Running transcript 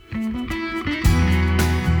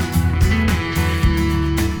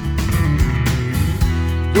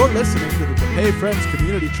You're listening to the Hey Friends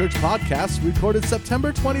Community Church podcast recorded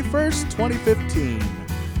September 21st, 2015.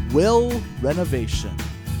 Will Renovation.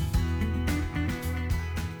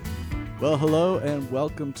 Well, hello and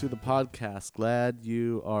welcome to the podcast. Glad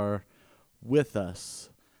you are with us.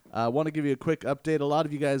 I want to give you a quick update. A lot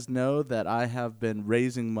of you guys know that I have been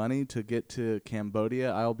raising money to get to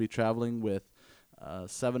Cambodia. I'll be traveling with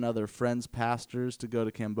 7 other friends, pastors, to go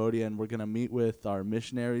to Cambodia, and we're going to meet with our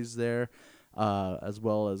missionaries there, as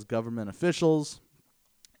well as government officials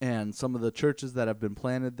and some of the churches that have been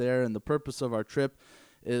planted there. And the purpose of our trip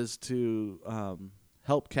is to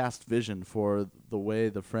help cast vision for the way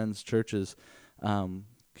the Friends churches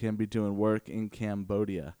can be doing work in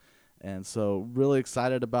Cambodia. And so really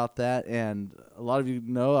excited about that. And a lot of you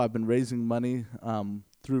know I've been raising money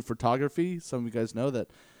through photography. Some of you guys know that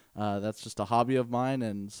that's just a hobby of mine.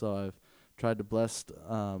 And so I've tried to bless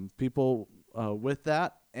people with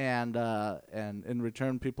that. And in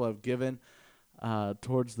return, people have given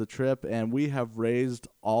towards the trip. And we have raised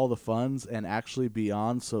all the funds and actually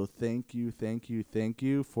beyond. So thank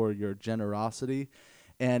you for your generosity.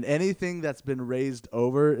 And anything that's been raised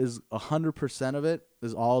over is 100% of it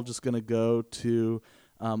is all just going to go to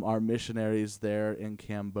our missionaries there in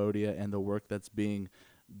Cambodia and the work that's being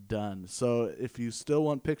done. So if you still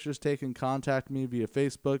want pictures taken, contact me via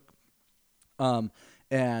Facebook.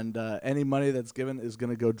 And any money that's given is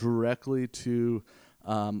going to go directly to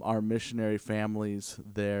our missionary families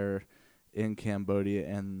there in Cambodia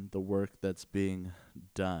and the work that's being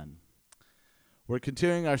done. We're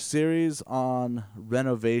continuing our series on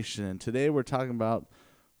renovation, and today we're talking about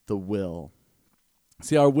the will.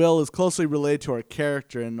 See, our will is closely related to our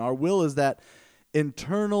character, and our will is that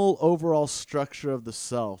internal overall structure of the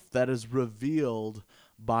self that is revealed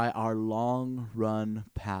by our long-run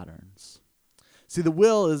patterns. See, the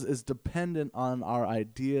will is dependent on our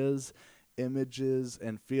ideas, images,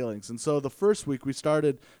 and feelings. And so the first week we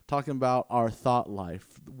started talking about our thought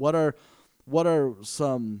life. What are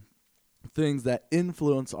some things that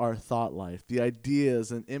influence our thought life, the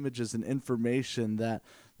ideas and images and information that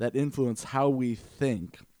influence how we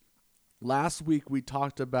think? Last week we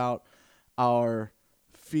talked about our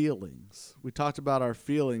feelings. We talked about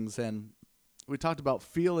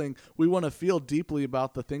feeling. We want to feel deeply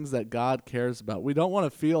about the things that God cares about. We don't want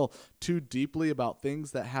to feel too deeply about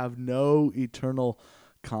things that have no eternal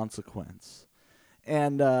consequence.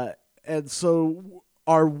 And so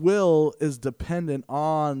our will is dependent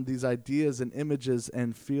on these ideas and images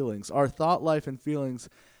and feelings. Our thought life and feelings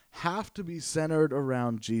have to be centered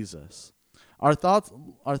around Jesus. Our thoughts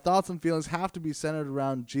and feelings have to be centered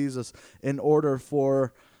around Jesus in order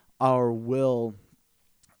for our will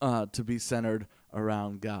to be centered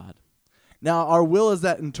around God. Now, our will is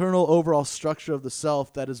that internal overall structure of the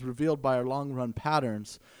self that is revealed by our long-run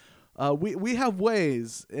patterns. We have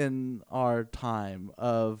ways in our time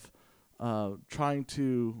of trying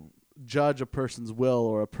to judge a person's will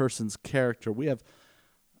or a person's character. We have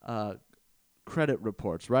credit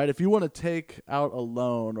reports, right? If you want to take out a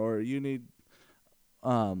loan or you need,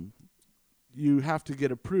 you have to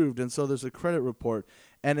get approved, and so there's a credit report,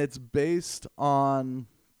 and it's based on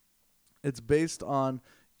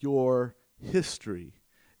your history.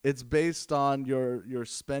 It's based on your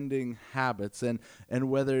spending habits and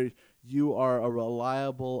whether you are a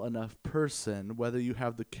reliable enough person, whether you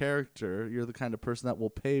have the character, you're the kind of person that will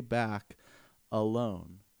pay back a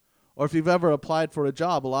loan. Or if you've ever applied for a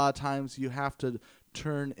job, a lot of times you have to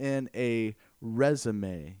turn in a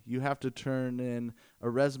resume. You have to turn in a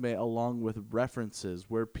resume along with references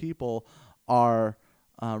where people are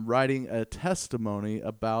writing a testimony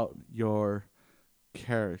about your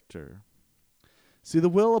character. See, the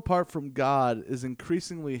will apart from God is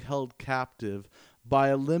increasingly held captive by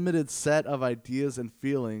a limited set of ideas and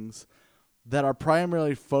feelings that are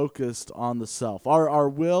primarily focused on the self. Our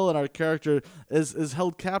will and our character is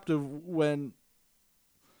held captive when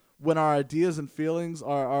our ideas and feelings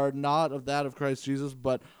are not of that of Christ Jesus,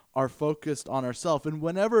 but are focused on ourself. And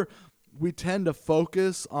whenever we tend to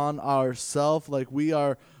focus on ourself, like we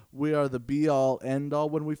are the be-all, end-all,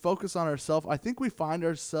 when we focus on ourself, I think we find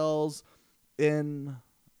ourselves in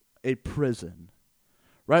a prison,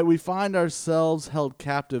 right? We find ourselves held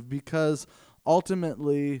captive because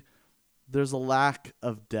ultimately there's a lack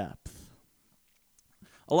of depth.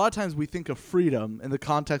 A lot of times we think of freedom in the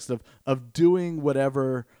context of doing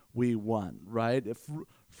whatever we want, right? If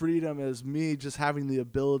freedom is me just having the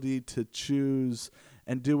ability to choose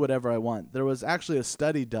and do whatever I want. There was actually a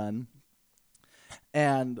study done,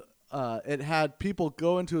 and it had people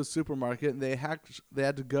go into a supermarket, and they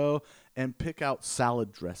had to go and pick out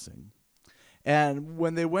salad dressing. And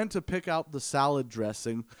when they went to pick out the salad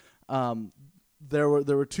dressing, there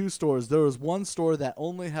were two stores. There was one store that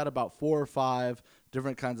only had about 4 or 5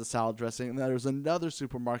 different kinds of salad dressing, and there was another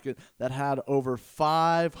supermarket that had over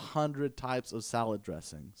 500 types of salad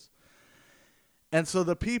dressings. And so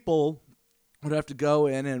the people would have to go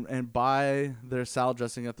in and buy their salad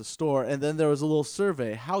dressing at the store, and then there was a little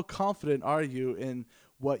survey. How confident are you in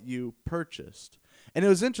what you purchased? And it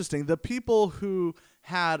was interesting. The people who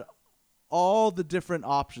had all the different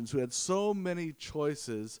options, who had so many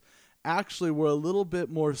choices, actually were a little bit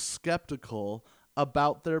more skeptical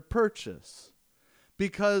about their purchase.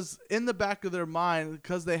 Because in the back of their mind,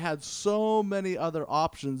 because they had so many other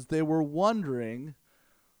options, they were wondering,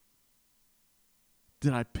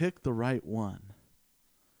 did I pick the right one?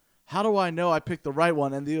 How do I know I picked the right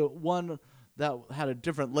one? And the one that had a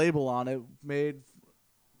different label on it, made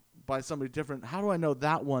by somebody different, how do I know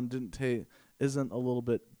that one isn't a little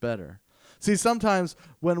bit better? See, sometimes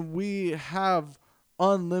when we have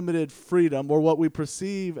unlimited freedom, or what we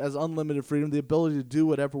perceive as unlimited freedom, the ability to do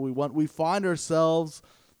whatever we want, we find ourselves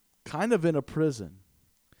kind of in a prison.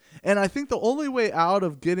 And I think the only way out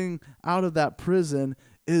of getting out of that prison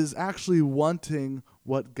is actually wanting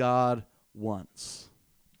what God wants.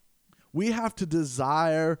 We have to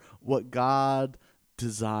desire what God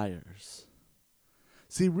desires.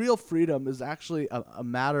 See, real freedom is actually a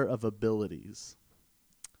matter of abilities.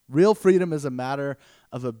 Real freedom is a matter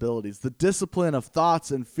of abilities. The discipline of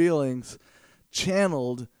thoughts and feelings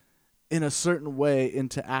channeled in a certain way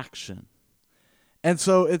into action. And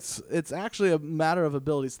so it's actually a matter of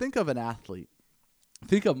abilities. Think of an athlete.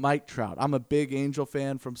 Think of Mike Trout. I'm a big Angel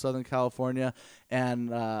fan from Southern California,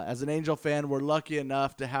 and as an Angel fan, we're lucky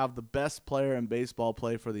enough to have the best player in baseball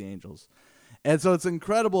play for the Angels. And so it's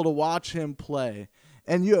incredible to watch him play.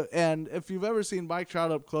 And if you've ever seen Mike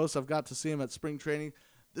Trout up close, I've got to see him at spring training.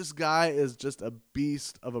 This guy is just a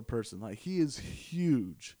beast of a person. Like, he is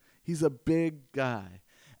huge. He's a big guy.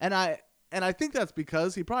 And I think that's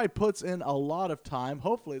because he probably puts in a lot of time.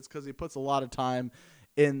 Hopefully it's because he puts a lot of time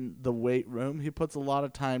in the weight room. He puts a lot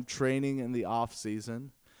of time training in the off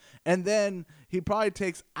season. And then he probably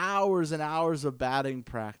takes hours and hours of batting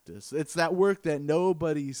practice. It's that work that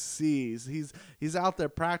nobody sees. He's out there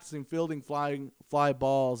practicing fielding fly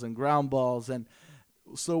balls and ground balls, and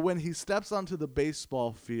so when he steps onto the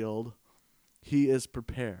baseball field, he is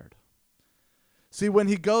prepared. See, when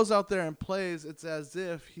he goes out there and plays, it's as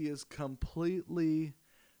if he is completely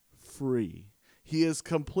free. He is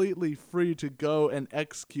completely free to go and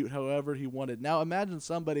execute however he wanted. Now imagine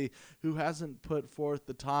somebody who hasn't put forth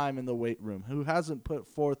the time in the weight room, who hasn't put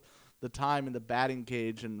forth the time in the batting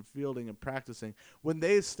cage and fielding and practicing. When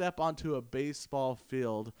they step onto a baseball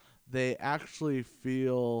field, they actually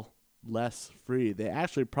feel less free. They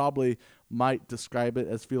actually probably might describe it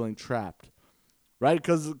as feeling trapped, right?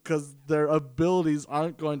 Because their abilities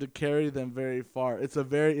aren't going to carry them very far. It's a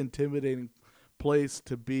very intimidating place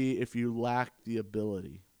to be if you lack the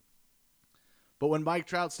ability. But when Mike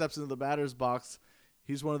Trout steps into the batter's box,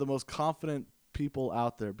 he's one of the most confident people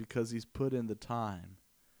out there because he's put in the time.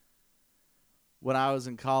 When I was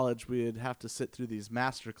in college, we'd have to sit through these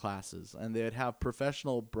master classes, and they'd have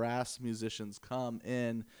professional brass musicians come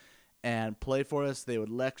in and play for us. They would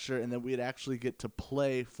lecture, and then we'd actually get to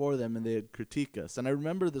play for them, and they'd critique us. And I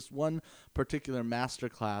remember this one particular master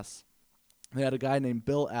class. They had a guy named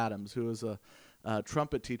Bill Adams, who was a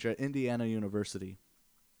trumpet teacher at Indiana University.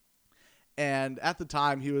 And at the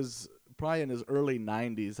time, he was probably in his early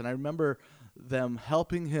 90s, and I remember them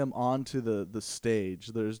helping him onto the stage.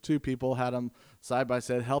 There's two people, had him side by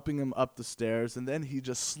side, helping him up the stairs, and then he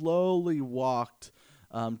just slowly walked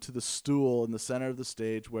to the stool in the center of the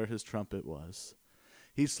stage where his trumpet was.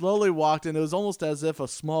 He slowly walked, and it was almost as if a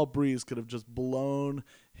small breeze could have just blown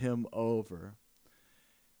him over.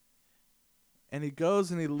 And he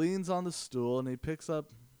goes and he leans on the stool, and he picks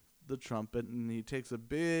up the trumpet, and he takes a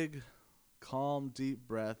big, calm, deep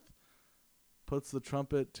breath, puts the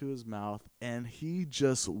trumpet to his mouth, and he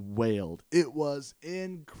just wailed. It was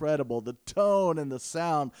incredible. The tone and the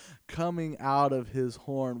sound coming out of his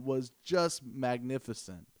horn was just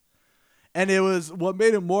magnificent. And it was, what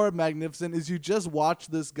made it more magnificent is you just watch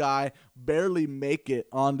this guy barely make it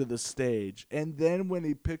onto the stage. And then when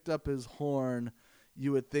he picked up his horn,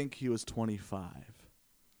 you would think he was 25.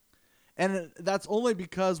 And that's only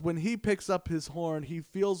because when he picks up his horn, he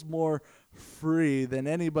feels more free than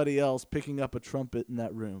anybody else picking up a trumpet in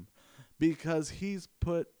that room, because he's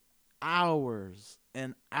put hours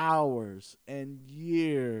and hours and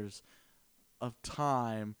years of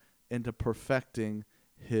time into perfecting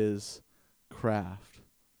his craft.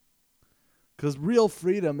 Because real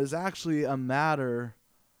freedom is actually a matter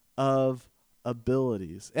of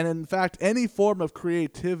abilities. And in fact, any form of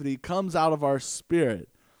creativity comes out of our spirit.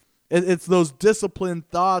 It's those disciplined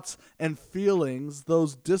thoughts and feelings,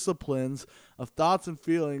 those disciplines of thoughts and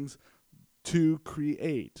feelings to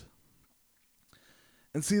create.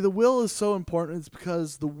 And see, the will is so important. It's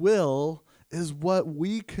because the will is what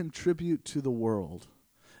we contribute to the world.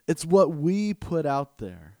 It's what we put out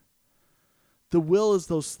there. The will is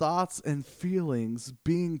those thoughts and feelings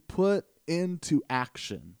being put into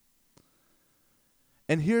action.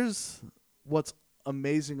 And here's what's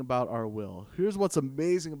amazing about our will. Here's what's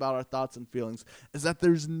amazing about our thoughts and feelings is that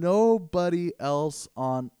there's nobody else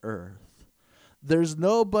on earth. There's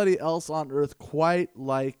nobody else on earth quite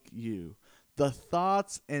like you. The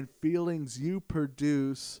thoughts and feelings you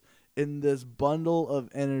produce in this bundle of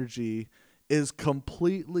energy is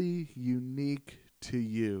completely unique to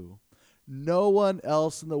you. No one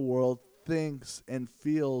else in the world thinks and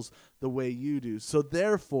feels the way you do. So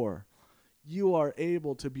therefore, you are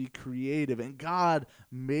able to be creative, and God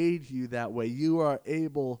made you that way. You are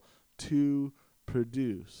able to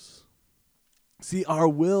produce. See, our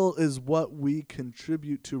will is what we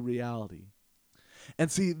contribute to reality.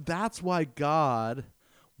 And see, that's why God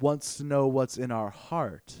wants to know what's in our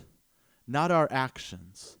heart, not our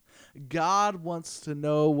actions. God wants to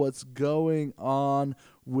know what's going on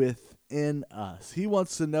within us. He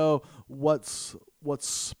wants to know what's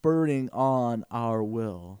spurring on our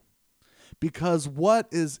will. Because what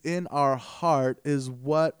is in our heart is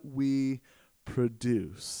what we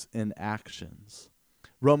produce in actions.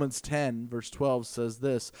 Romans 10, verse 12 says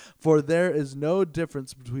this, "For there is no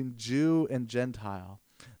difference between Jew and Gentile.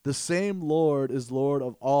 The same Lord is Lord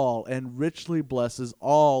of all and richly blesses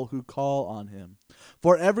all who call on him.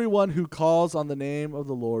 For everyone who calls on the name of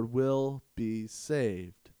the Lord will be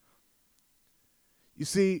saved." You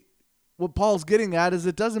see, what Paul's getting at is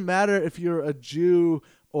it doesn't matter if you're a Jew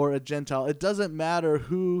or a Gentile. It doesn't matter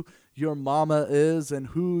who your mama is and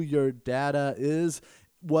who your dada is.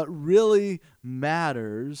 What really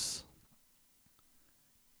matters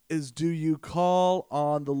is, do you call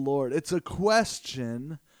on the Lord? It's a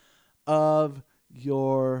question of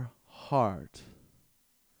your heart.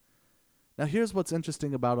 Now, here's what's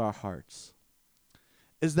interesting about our hearts,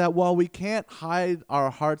 is that while we can't hide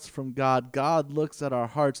our hearts from God, God looks at our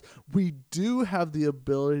hearts. We do have the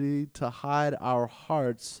ability to hide our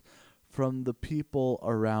hearts from the people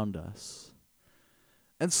around us.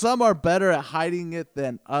 And some are better at hiding it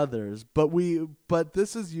than others, but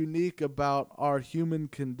this is unique about our human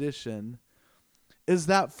condition, is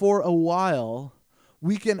that for a while,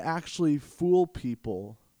 we can actually fool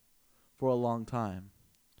people for a long time.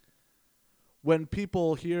 When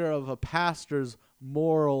people hear of a pastor's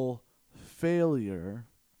moral failure,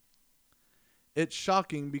 it's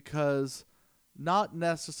shocking because not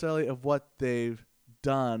necessarily of what they've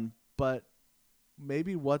done, but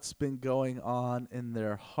maybe what's been going on in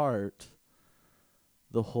their heart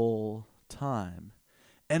the whole time.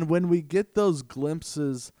 And when we get those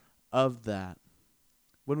glimpses of that,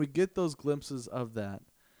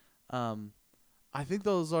 I think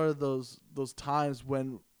those are those times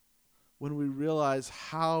when we realize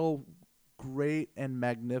how great and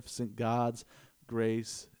magnificent God's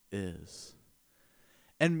grace is.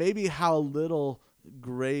 And maybe how little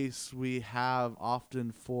grace we have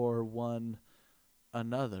often for one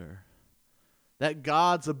another. That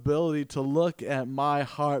God's ability to look at my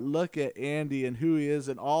heart, look at Andy and who he is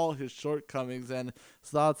and all his shortcomings and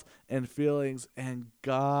thoughts and feelings, and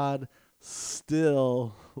God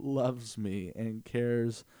still loves me and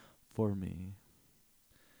cares for me.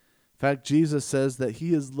 In fact, Jesus says that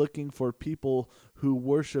he is looking for people who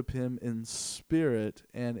worship him in spirit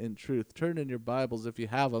and in truth. Turn in your Bibles, if you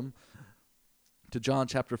have them, to John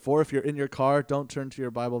chapter 4. If you're in your car, don't turn to your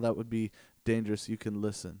Bible. That would be dangerous. You can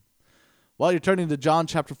listen. While you're turning to John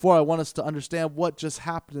chapter 4, I want us to understand what just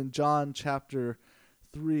happened in John chapter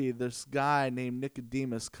 3. This guy named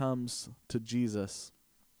Nicodemus comes to Jesus.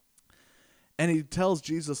 And he tells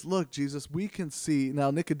Jesus, "Look, Jesus, we can see."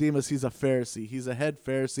 Now, Nicodemus, he's a Pharisee. He's a head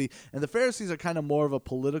Pharisee. And the Pharisees are kind of more of a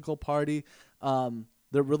political party.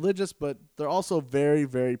 They're religious, but they're also very,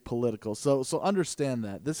 very political. So understand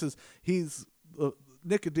that.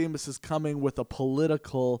 Nicodemus is coming with a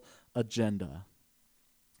political agenda.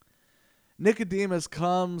 Nicodemus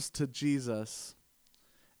comes to Jesus,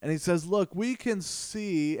 and he says, "Look, we can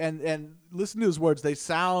see," and listen to his words. They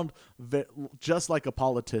sound just like a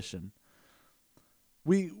politician.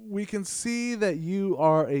 We can see that you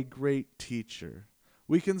are a great teacher.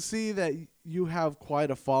 We can see that you have quite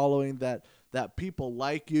a following, that people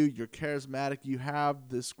like you, you're charismatic, you have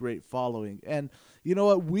this great following. And you know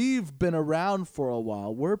what? We've been around for a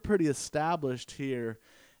while. We're pretty established here.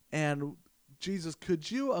 And Jesus, could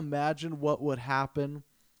you imagine what would happen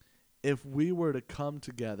if we were to come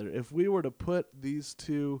together, if we were to put these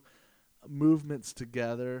two movements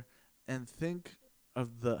together and think of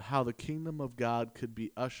how the kingdom of God could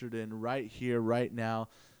be ushered in right here, right now,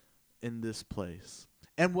 in this place?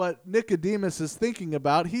 And what Nicodemus is thinking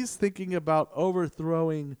about, he's thinking about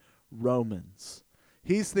overthrowing Romans.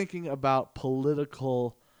 He's thinking about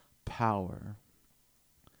political power.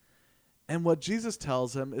 And what Jesus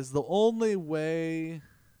tells him is the only way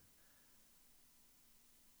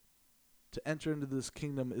to enter into this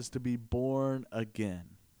kingdom is to be born again.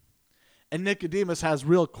 And Nicodemus has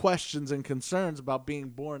real questions and concerns about being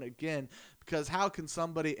born again, because how can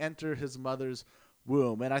somebody enter his mother's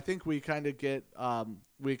womb? And I think we kind of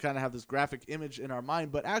have this graphic image in our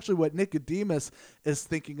mind, but actually what Nicodemus is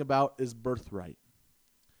thinking about is birthright.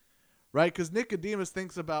 Right? Because Nicodemus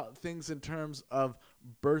thinks about things in terms of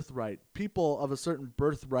birthright. People of a certain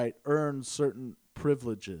birthright earn certain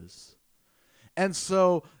privileges. And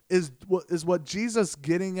so is what Jesus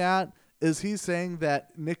getting at, is he saying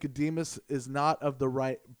that Nicodemus is not of the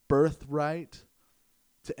right birthright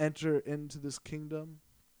to enter into this kingdom?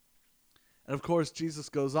 And of course, Jesus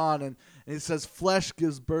goes on and he says, flesh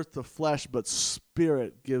gives birth to flesh, but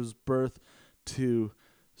spirit gives birth to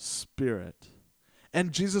spirit.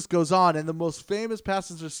 And Jesus goes on, and the most famous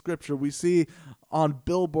passage of Scripture we see on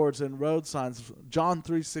billboards and road signs, John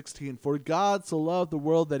 3:16, for God so loved the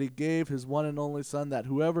world that he gave his one and only Son, that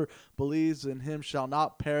whoever believes in him shall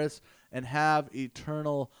not perish and have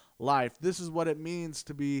eternal life. This is what it means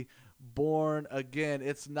to be born again.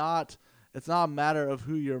 It's not a matter of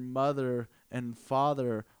who your mother and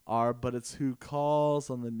father are, but it's who calls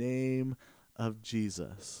on the name of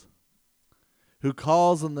Jesus. Who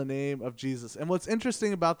calls on the name of Jesus. And what's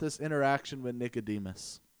interesting about this interaction with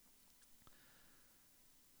Nicodemus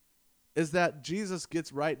is that Jesus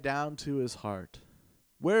gets right down to his heart.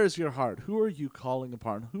 Where is your heart? Who are you calling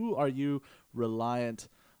upon? Who are you reliant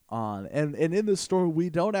on? And in this story, we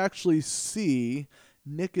don't actually see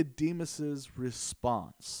Nicodemus's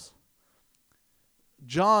response.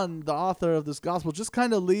 John, the author of this gospel, just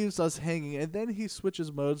kind of leaves us hanging, and then he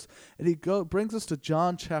switches modes, and he brings us to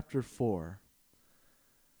John chapter 4.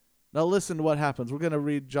 Now listen to what happens. We're going to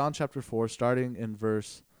read John chapter 4, starting in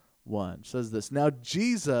verse 1. It says this, now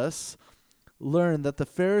Jesus learned that the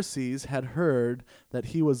Pharisees had heard that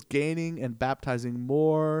he was gaining and baptizing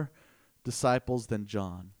more disciples than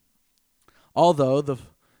John. Although,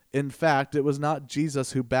 in fact, it was not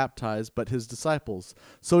Jesus who baptized, but his disciples.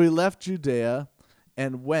 So he left Judea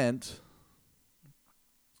and went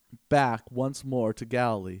back once more to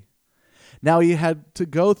Galilee. Now he had to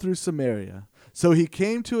go through Samaria. So he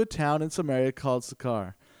came to a town in Samaria called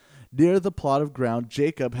Sychar, near the plot of ground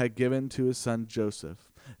Jacob had given to his son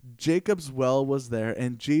Joseph. Jacob's well was there,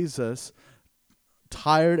 and Jesus,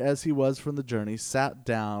 tired as he was from the journey, sat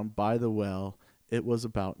down by the well. It was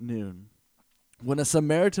about noon. When a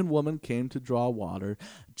Samaritan woman came to draw water,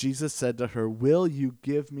 Jesus said to her, will you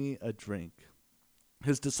give me a drink?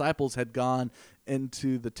 His disciples had gone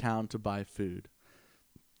into the town to buy food.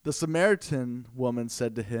 The Samaritan woman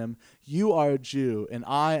said to him, you are a Jew, and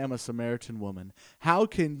I am a Samaritan woman. How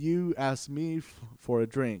can you ask me for a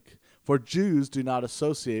drink? For Jews do not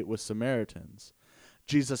associate with Samaritans.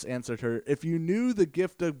 Jesus answered her, if you knew the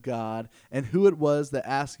gift of God and who it was that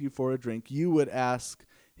asked you for a drink, you would ask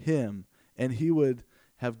him, and he would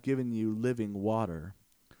have given you living water.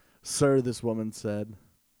 Sir, this woman said,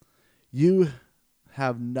 you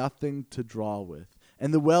have nothing to draw with,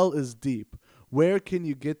 and the well is deep. Where can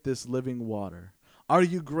you get this living water? Are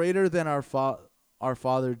you greater than our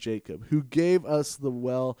father Jacob, who gave us the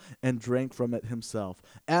well and drank from it himself,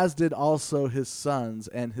 as did also his sons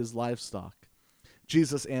and his livestock?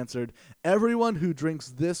 Jesus answered, everyone who drinks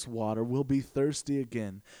this water will be thirsty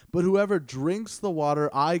again, but whoever drinks the water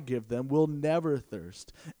I give them will never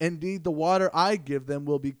thirst. Indeed, the water I give them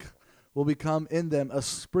will become in them a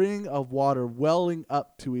spring of water welling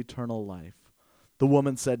up to eternal life. The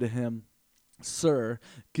woman said to him, Sir,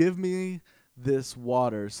 give me this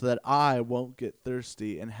water so that I won't get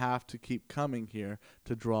thirsty and have to keep coming here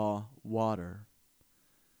to draw water.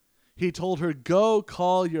 He told her, go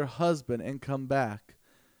call your husband and come back.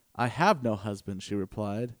 I have no husband, she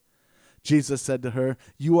replied. Jesus said to her,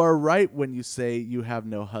 you are right when you say you have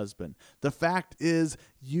no husband. The fact is,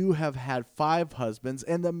 you have had 5 husbands,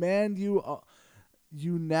 and the man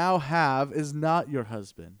you now have is not your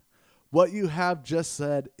husband. What you have just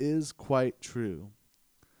said is quite true.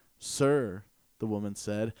 Sir, the woman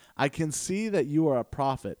said, I can see that you are a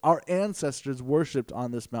prophet. Our ancestors worshipped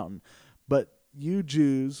on this mountain, but you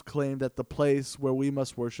Jews claim that the place where we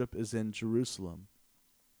must worship is in Jerusalem.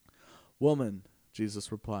 "Woman,"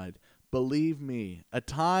 Jesus replied, "believe me, a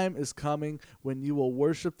time is coming when you will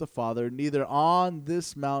worship the Father neither on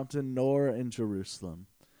this mountain nor in Jerusalem.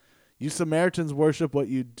 You Samaritans worship what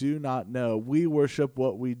you do not know. We worship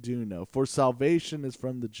what we do know, for salvation is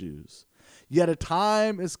from the Jews. Yet a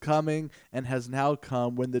time is coming and has now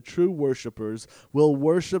come when the true worshipers will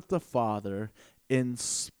worship the Father in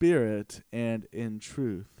spirit and in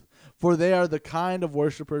truth. For they are the kind of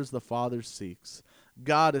worshipers the Father seeks.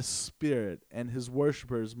 God is spirit, and his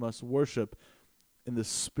worshipers must worship in the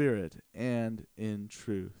spirit and in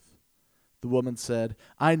truth." The woman said,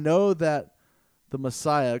 "I know that the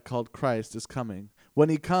Messiah, called Christ, is coming. When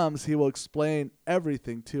he comes, he will explain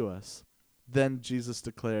everything to us." Then Jesus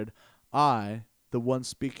declared, "I, the one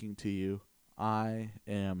speaking to you, I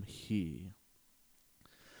am he."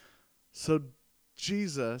 So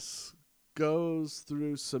Jesus goes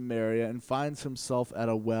through Samaria and finds himself at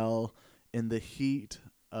a well in the heat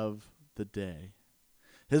of the day.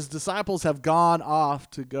 His disciples have gone off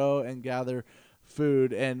to go and gather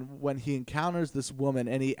food, and when he encounters this woman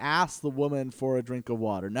and he asks the woman for a drink of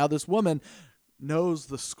water. Now this woman knows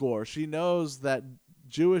the score. She knows that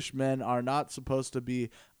Jewish men are not supposed to be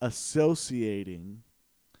associating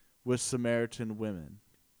with Samaritan women.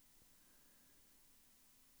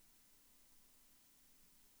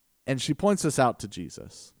 And she points this out to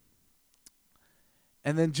Jesus.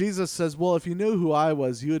 And then Jesus says, "Well, if you knew who I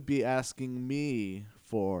was, you would be asking me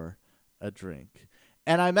for a drink."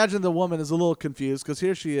 And I imagine the woman is a little confused because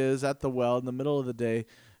here she is at the well in the middle of the day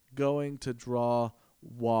going to draw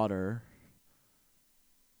water.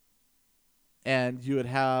 And you would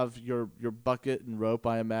have your bucket and rope,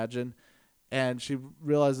 I imagine. And she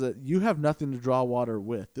realized that you have nothing to draw water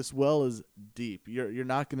with. This well is deep. You're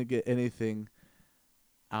not going to get anything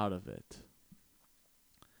out of it.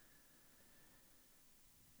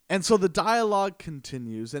 And so the dialogue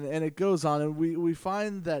continues, and it goes on, and we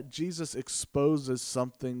find that Jesus exposes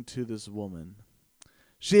something to this woman.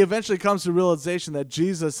 She eventually comes to realization that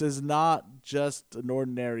Jesus is not just an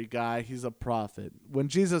ordinary guy, he's a prophet. When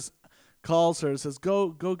Jesus calls her and says,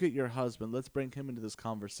 go get your husband, let's bring him into this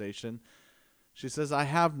conversation, she says, "I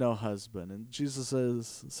have no husband." And Jesus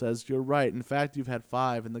says, "You're right. In fact, you've had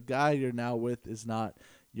 5, and the guy you're now with is not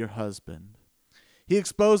your husband." He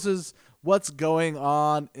exposes what's going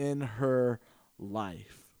on in her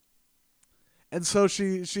life. And so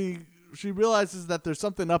she realizes that there's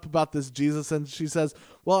something up about this Jesus, and she says,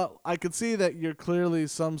 "Well, I could see that you're clearly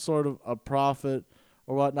some sort of a prophet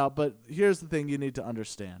or whatnot, but here's the thing you need to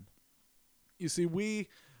understand. You see, we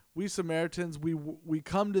Samaritans, we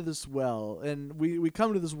come to this well, and we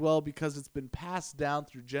come to this well because it's been passed down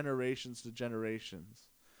through generations to generations.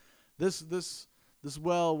 This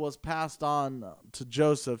well was passed on to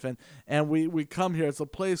Joseph, and we come here. It's a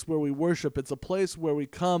place where we worship. It's a place where we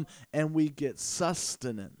come and we get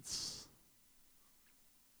sustenance."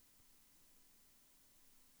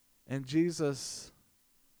 And Jesus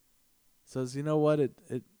says, "You know what?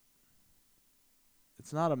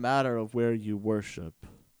 It's not a matter of where you worship.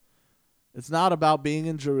 It's not about being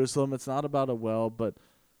in Jerusalem. It's not about a well, but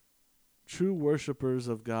true worshipers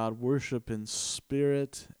of God worship in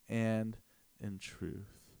spirit and in truth."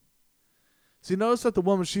 See, notice that the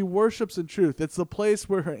woman, she worships in truth. It's the place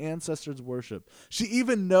where her ancestors worship. She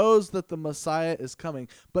even knows that the Messiah is coming.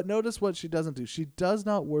 But notice what she doesn't do. She does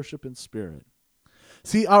not worship in spirit.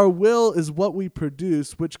 See, our will is what we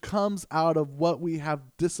produce, which comes out of what we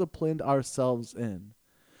have disciplined ourselves in.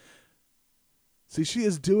 See, she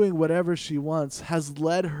is doing whatever she wants, has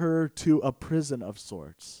led her to a prison of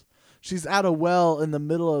sorts. She's at a well in the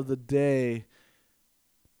middle of the day.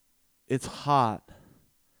 It's hot.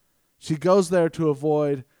 She goes there to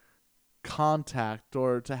avoid contact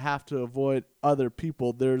or to have to avoid other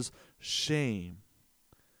people. There's shame.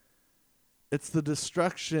 It's the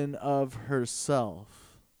destruction of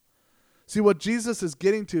herself. See, what Jesus is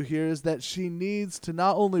getting to here is that she needs to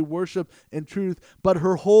not only worship in truth, but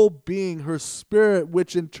her whole being, her spirit,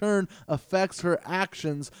 which in turn affects her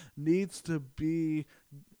actions, needs to be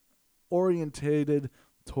orientated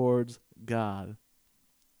towards God.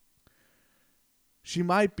 She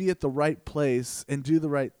might be at the right place and do the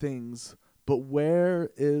right things, but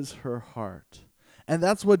where is her heart? And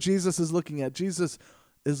that's what Jesus is looking at. Jesus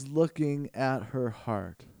is looking at her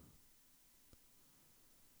heart.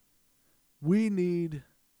 We need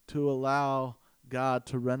to allow God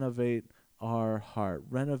to renovate our heart,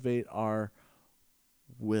 renovate our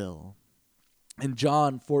will. In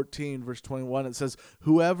John 14, verse 21, it says,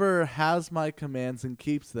 "Whoever has my commands and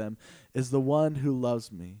keeps them is the one who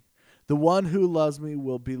loves me. The one who loves me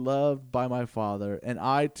will be loved by my Father, and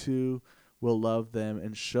I too will love them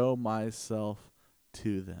and show myself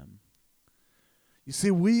to them." You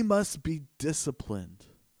see, we must be disciplined.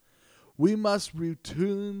 We must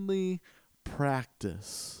routinely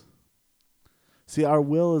practice. See, our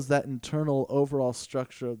will is that internal overall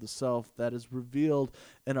structure of the self that is revealed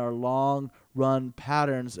in our long run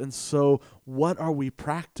patterns. And so, what are we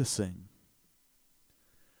practicing?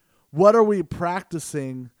 What are we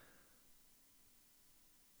practicing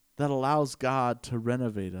that allows God to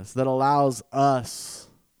renovate us, that allows us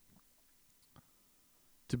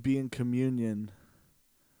to be in communion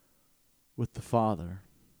with the Father?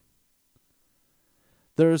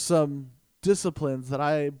 There are some disciplines that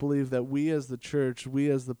I believe that we as the church, we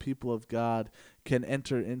as the people of God, can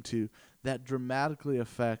enter into that dramatically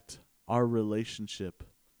affect our relationship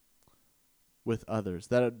with others,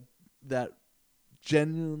 that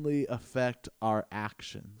genuinely affect our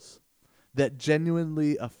actions, that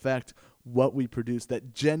genuinely affect what we produce,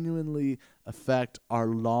 that genuinely affect our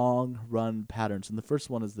long-run patterns. And the first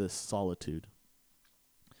one is this: solitude.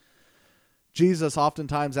 Jesus,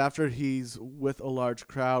 oftentimes after he's with a large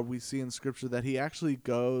crowd, we see in Scripture that he actually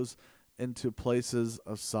goes into places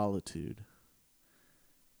of solitude.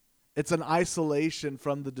 It's an isolation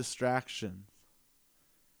from the distraction.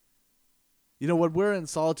 You know, when we're in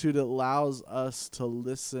solitude, it allows us to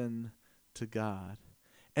listen to God.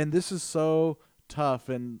 And this is so tough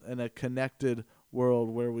in a connected world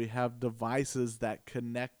where we have devices that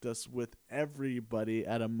connect us with everybody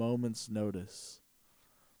at a moment's notice.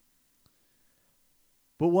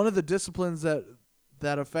 But one of the disciplines that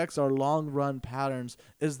affects our long-run patterns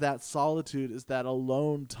is that solitude, is that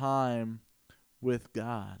alone time with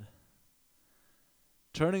God.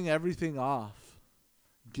 Turning everything off,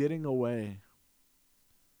 getting away,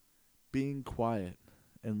 being quiet,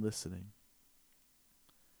 and listening.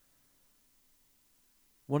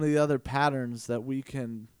 One of the other patterns that we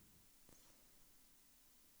can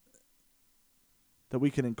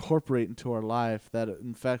incorporate into our life that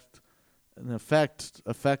in effect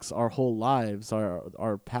affects our whole lives,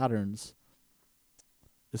 our patterns,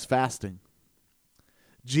 is fasting.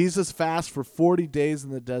 Jesus fasts for 40 days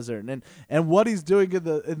in the desert. And what he's doing in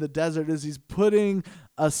the desert is he's putting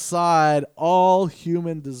aside all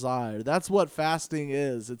human desire. That's what fasting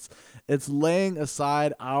is. It's laying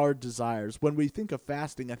aside our desires. When we think of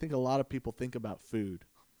fasting, I think a lot of people think about food,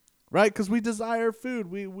 right? Because we desire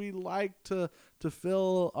food. We like to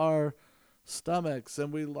fill our stomachs,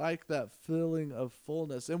 and we like that feeling of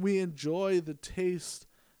fullness, and we enjoy the taste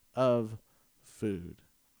of food.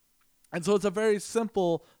 And so it's a very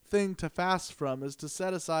simple thing to fast from, is to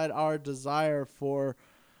set aside our desire for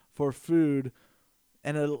food.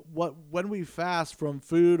 And when we fast from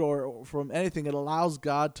food or from anything, it allows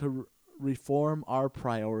God to reform our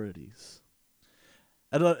priorities.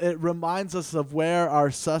 And it reminds us of where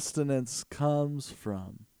our sustenance comes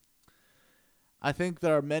from. I think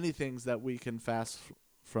there are many things that we can fast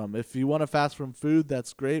from. If you want to fast from food,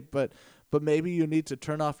 that's great, but maybe you need to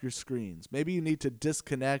turn off your screens. Maybe you need to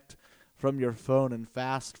disconnect from your phone and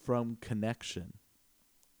fast from connection.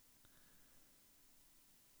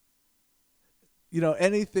 You know,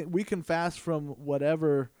 anything, we can fast from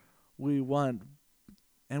whatever we want.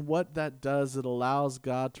 And what that does, it allows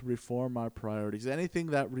God to reform our priorities. Anything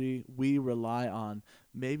that we rely on,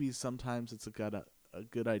 maybe sometimes it's a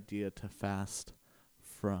good idea to fast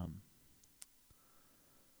from.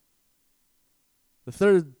 The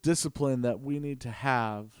third discipline that we need to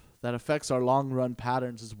have that affects our long-run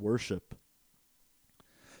patterns is worship.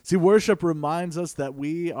 See, worship reminds us that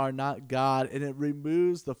we are not God, and it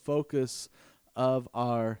removes the focus of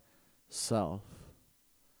our self.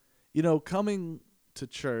 You know, coming to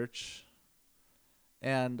church,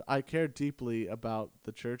 and I care deeply about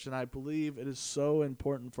the church, and I believe it is so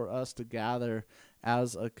important for us to gather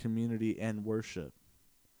as a community and worship.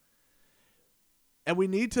 And we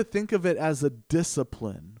need to think of it as a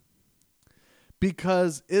discipline,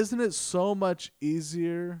 because isn't it so much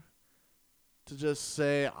easier to just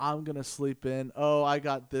say, I'm going to sleep in. Oh, I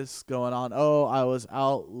got this going on. Oh, I was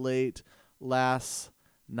out late last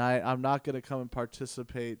night. I'm not going to come and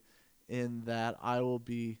participate in that. I will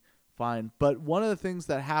be fine. But one of the things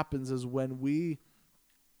that happens is when we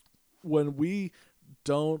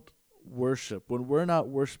don't worship, when we're not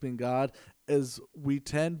worshiping God, is we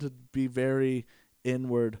tend to be very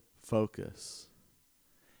inward focused.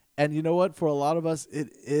 And you know what? For a lot of us, it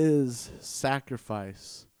is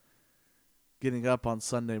sacrifice getting up on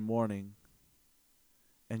Sunday morning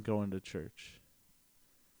and going to church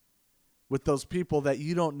with those people that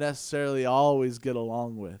you don't necessarily always get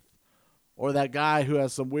along with, or that guy who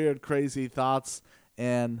has some weird, crazy thoughts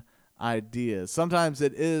and ideas. Sometimes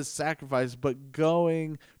it is sacrifice, but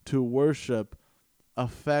going to worship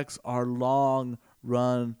affects our long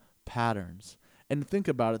run patterns. And think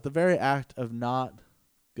about it, the very act of not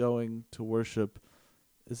going to worship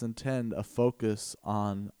is intend a focus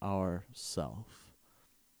on ourself.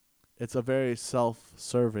 It's a very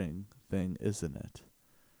self-serving thing, isn't it?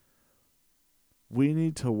 We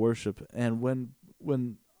need to worship, and when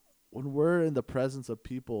we're in the presence of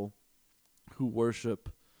people who worship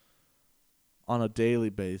on a daily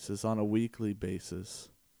basis, on a weekly basis,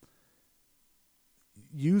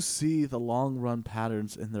 you see the long run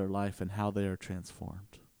patterns in their life and how they are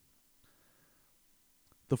transformed.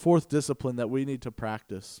 The fourth discipline that we need to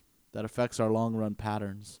practice that affects our long run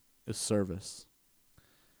patterns is service.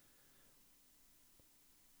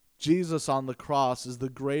 Jesus on the cross is the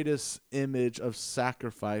greatest image of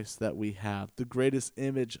sacrifice that we have, the greatest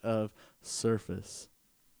image of service.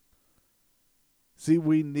 See,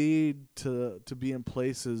 we need to be in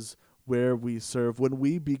places where we serve. When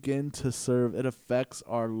we begin to serve, it affects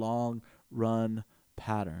our long run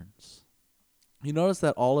patterns. You notice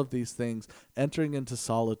that all of these things, entering into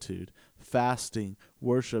solitude, fasting,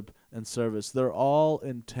 worship, and service, they're all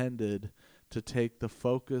intended to take the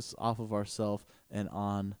focus off of ourselves and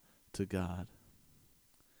on to God.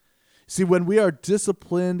 See, when we are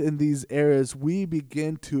disciplined in these areas, we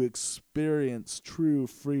begin to experience true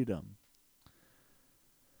freedom.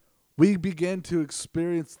 We begin to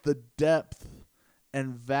experience the depth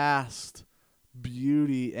and vast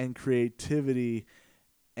beauty and creativity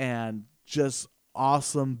and just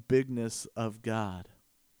awesome bigness of God.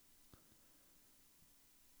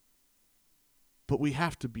 But we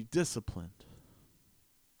have to be disciplined.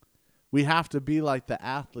 We have to be like the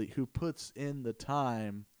athlete who puts in the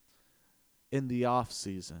time in the off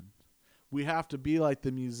season. We have to be like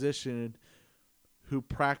the musician who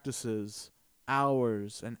practices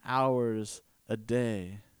hours and hours a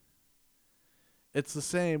day. It's the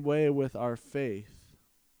same way with our faith,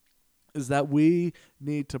 is that we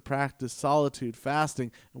need to practice solitude,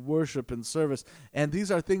 fasting, worship, and service. And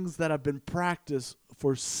these are things that have been practiced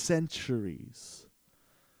for centuries.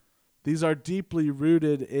 These are deeply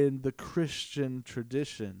rooted in the Christian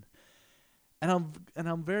tradition. And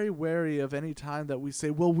I'm very wary of any time that we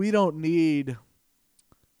say, well, we don't need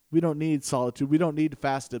solitude, we don't need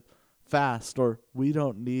to fast, or we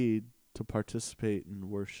don't need to participate in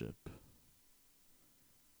worship.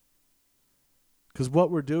 Because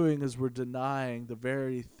what we're doing is we're denying the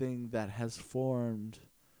very thing that has formed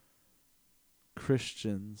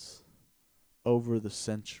Christians over the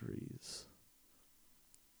centuries.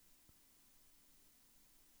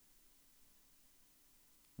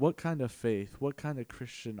 What kind of faith, what kind of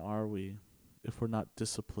Christian are we if we're not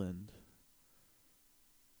disciplined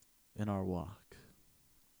in our walk?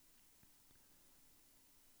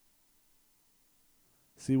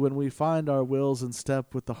 See, when we find our wills in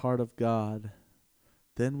step with the heart of God,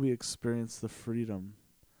 then we experience the freedom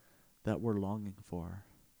that we're longing for,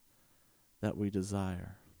 that we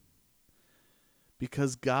desire.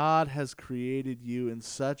 Because God has created you in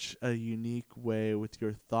such a unique way with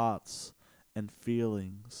your thoughts and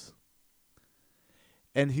feelings.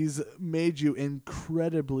 And He's made you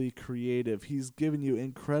incredibly creative. He's given you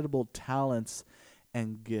incredible talents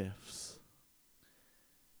and gifts.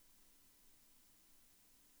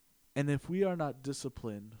 And if we are not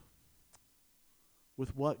disciplined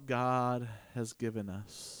with what God has given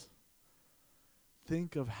us,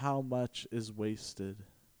 think of how much is wasted.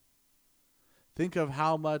 Think of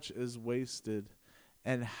how much is wasted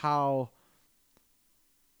and how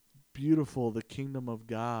beautiful the kingdom of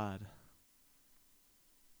God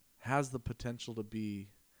has the potential to be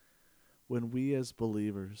when we as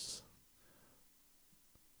believers,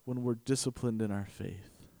 when we're disciplined in our faith,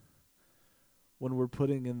 when we're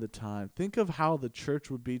putting in the time. Think of how the church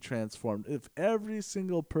would be transformed if every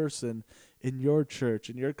single person in your church,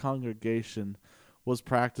 in your congregation, was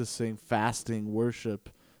practicing fasting, worship,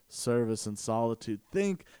 service, and solitude.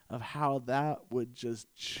 Think of how that would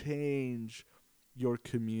just change your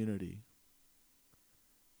community.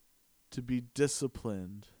 To be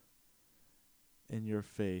disciplined in your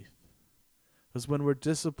faith. Because when we're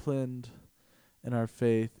disciplined in our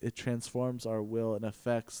faith, it transforms our will and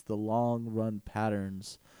affects the long run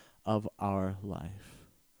patterns of our life.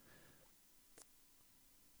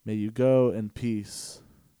 May you go in peace,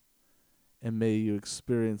 and may you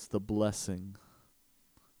experience the blessing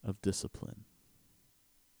of discipline.